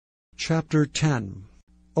Chapter 10.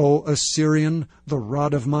 O Assyrian, the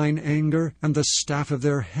rod of mine anger, and the staff of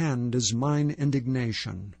their hand is mine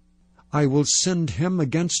indignation. I will send him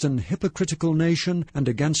against an hypocritical nation, and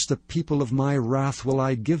against the people of my wrath will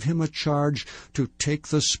I give him a charge to take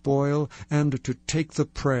the spoil, and to take the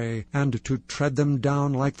prey, and to tread them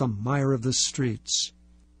down like the mire of the streets.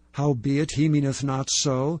 Howbeit he meaneth not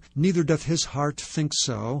so, neither doth his heart think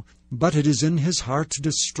so, but it is in his heart to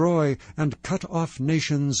destroy, and cut off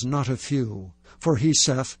nations not a few. For he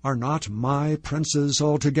saith, Are not my princes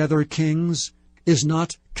altogether kings? Is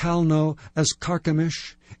not Calno as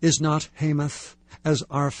Carchemish? Is not Hamath as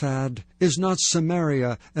Arphad? Is not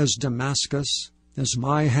Samaria as Damascus? As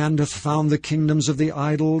my hand hath found the kingdoms of the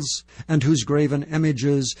idols, and whose graven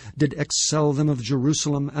images did excel them of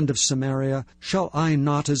Jerusalem and of Samaria, shall I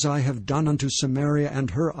not, as I have done unto Samaria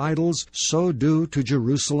and her idols, so do to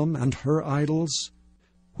Jerusalem and her idols?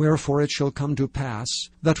 Wherefore it shall come to pass,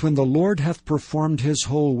 that when the Lord hath performed his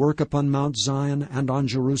whole work upon Mount Zion and on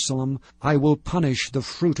Jerusalem, I will punish the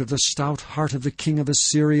fruit of the stout heart of the king of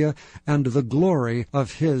Assyria, and the glory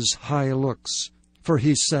of his high looks. For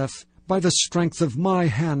he saith, By the strength of my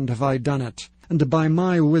hand have I done it, and by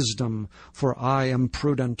my wisdom, for I am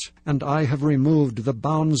prudent, and I have removed the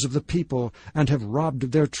bounds of the people, and have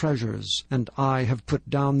robbed their treasures, and I have put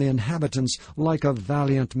down the inhabitants like a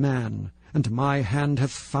valiant man. And my hand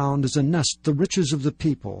hath found as a nest the riches of the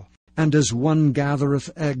people, and as one gathereth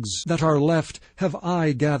eggs that are left, have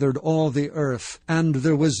I gathered all the earth, and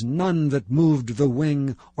there was none that moved the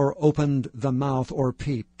wing, or opened the mouth, or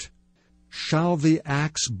peeped. Shall the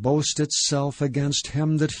axe boast itself against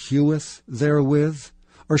him that heweth therewith?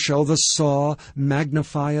 Or shall the saw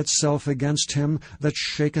magnify itself against him that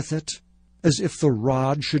shaketh it? As if the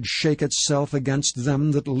rod should shake itself against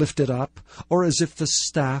them that lift it up, or as if the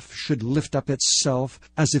staff should lift up itself,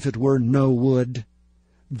 as if it were no wood.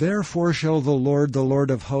 Therefore shall the Lord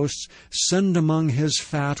of hosts, send among his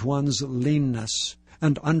fat ones leanness,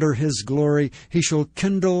 and under his glory he shall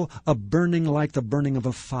kindle a burning like the burning of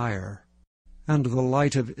a fire. And the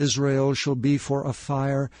light of Israel shall be for a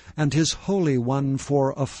fire, and his Holy One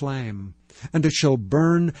for a flame. And it shall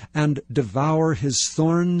burn and devour his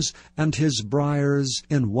thorns and his briers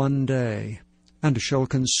in one day, and shall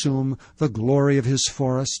consume the glory of his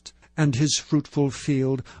forest, and his fruitful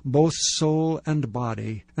field, both soul and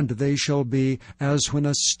body, and they shall be as when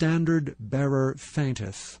a standard-bearer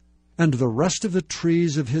fainteth. And the rest of the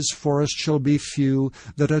trees of his forest shall be few,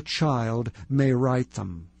 that a child may write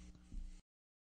them.